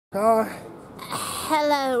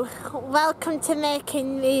Hello, welcome to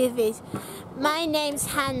Making Movies. My name's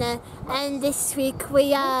Hannah and this week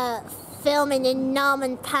we are filming in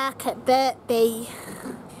Norman Park at Birkby.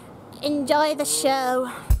 Enjoy the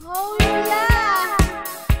show. Oh yeah!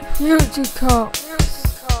 Beauty Cop.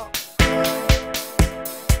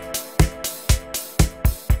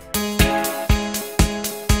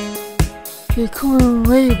 You're coming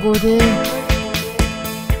away, buddy.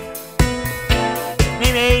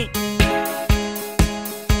 Mimi!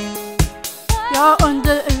 You're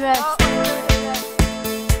under arrest.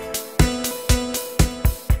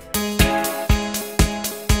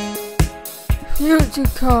 Beauty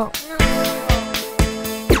Cop.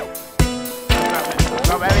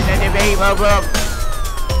 Come everything to me, move up!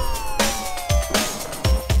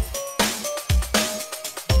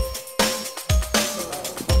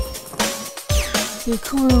 You're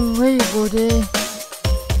coming away, buddy.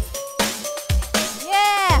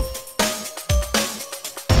 Yeah!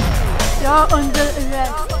 You're under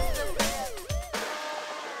arrest.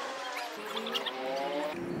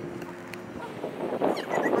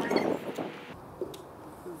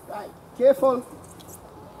 Right, careful.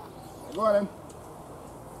 Go on then.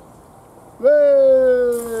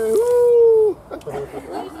 Whoa! Woo!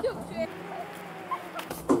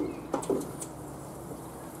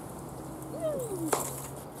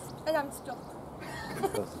 And I'm stuck.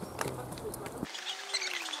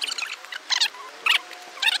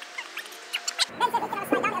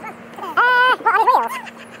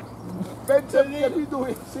 Benton, what are you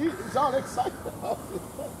doing? See, he's all excited.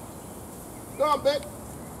 Go on, Ben.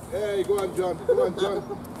 Hey, go on, John. Go on, John.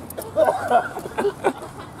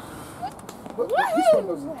 But this one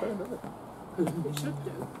doesn't turn, does it? It should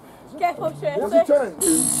do. Careful, Tracy. Does it turn?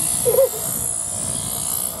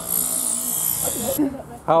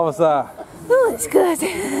 How was that? Oh, it's good.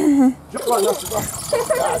 Jump on,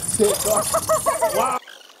 that's it. Wow.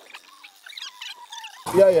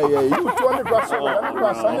 Yeah. You two on the grass, on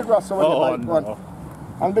the grass, over there, like one.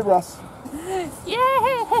 On the grass. Yay!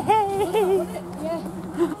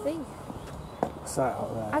 What's that out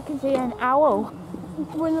there? I can see an owl.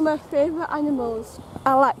 One of my favourite animals.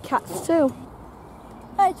 I like cats too.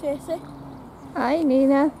 Hi, Tracy. Hi,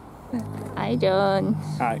 Nina. Hi, John.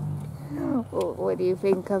 Hi. What do you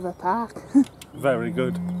think of the park? Very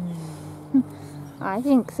good. I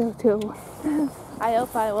think so too. I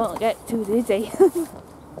hope I won't get too dizzy.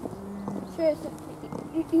 Tracy.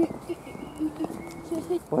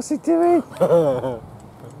 What's he doing? I've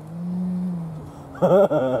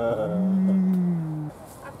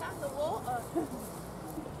done the water.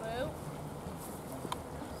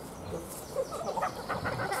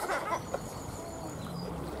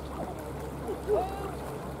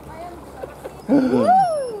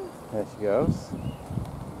 There she goes.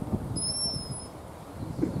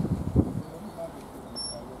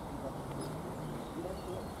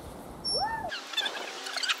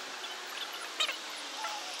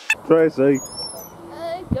 Tracy.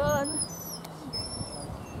 Hey, John.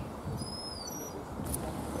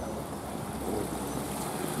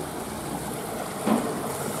 I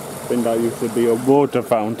think that used to be a water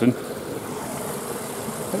fountain. I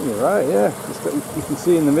think you're right, yeah. You can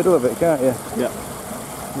see in the middle of it, can't you? Yeah.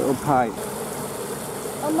 Little pipe.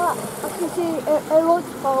 And that, I can see a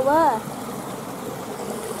waterfall there.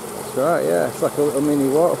 That's right, yeah. It's like a little mini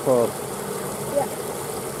waterfall. Yeah.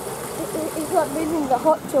 It's like being in the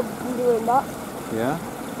hot tub and doing that. Yeah.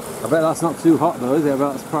 I bet that's not too hot though, is it? I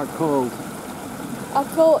bet that's quite cold. A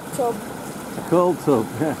cold tub. A cold tub,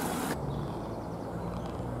 yeah.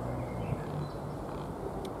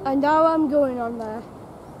 And now I'm going on there.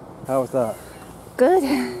 How was that? Good.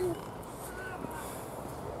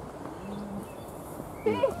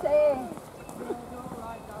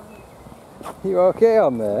 You okay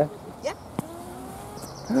on there? Yeah.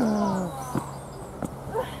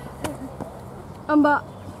 But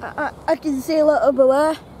I can see a little bit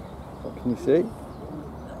there. What can you see?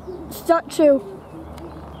 Statue.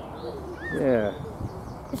 Yeah.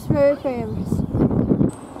 It's very famous.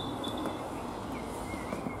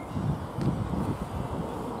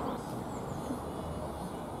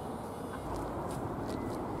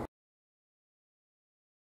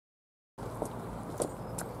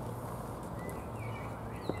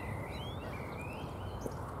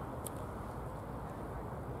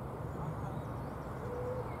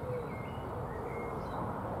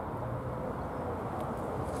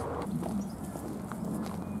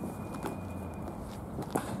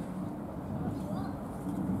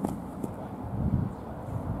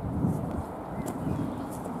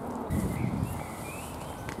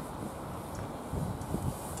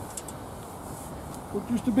 Put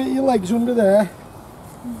just a bit of your legs under there.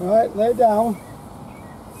 Right, lay down.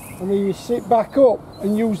 And then you sit back up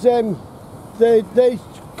and use them. They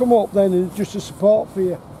come up then and just a support for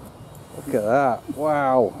you. Look at that.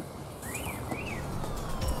 Wow.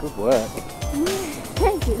 Good work.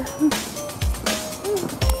 Thank you.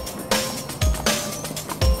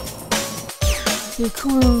 You're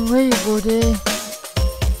coming away, buddy.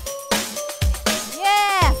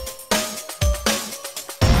 Yeah!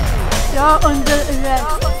 You're under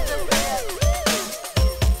arrest.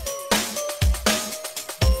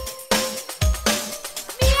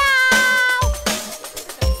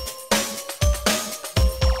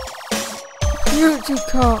 Future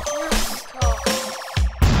cop.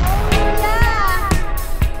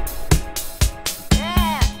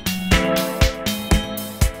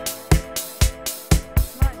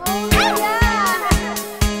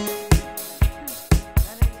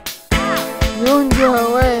 You're under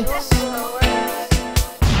arrest.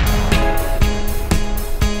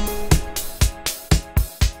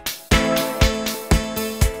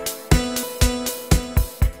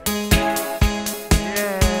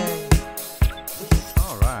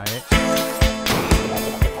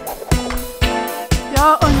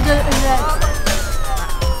 You're under arrest.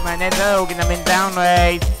 Ma ne droghi na min down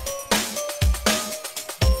race.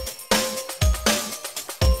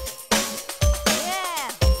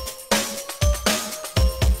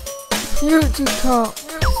 Future cop.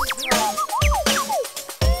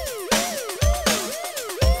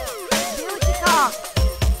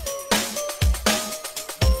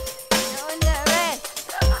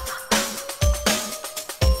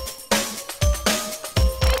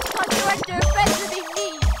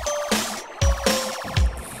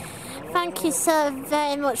 Thank you so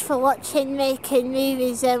very much for watching Making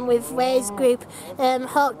Movies with Ray's group.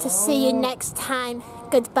 Hope to see you next time.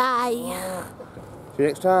 Goodbye. See you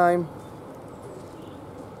next time.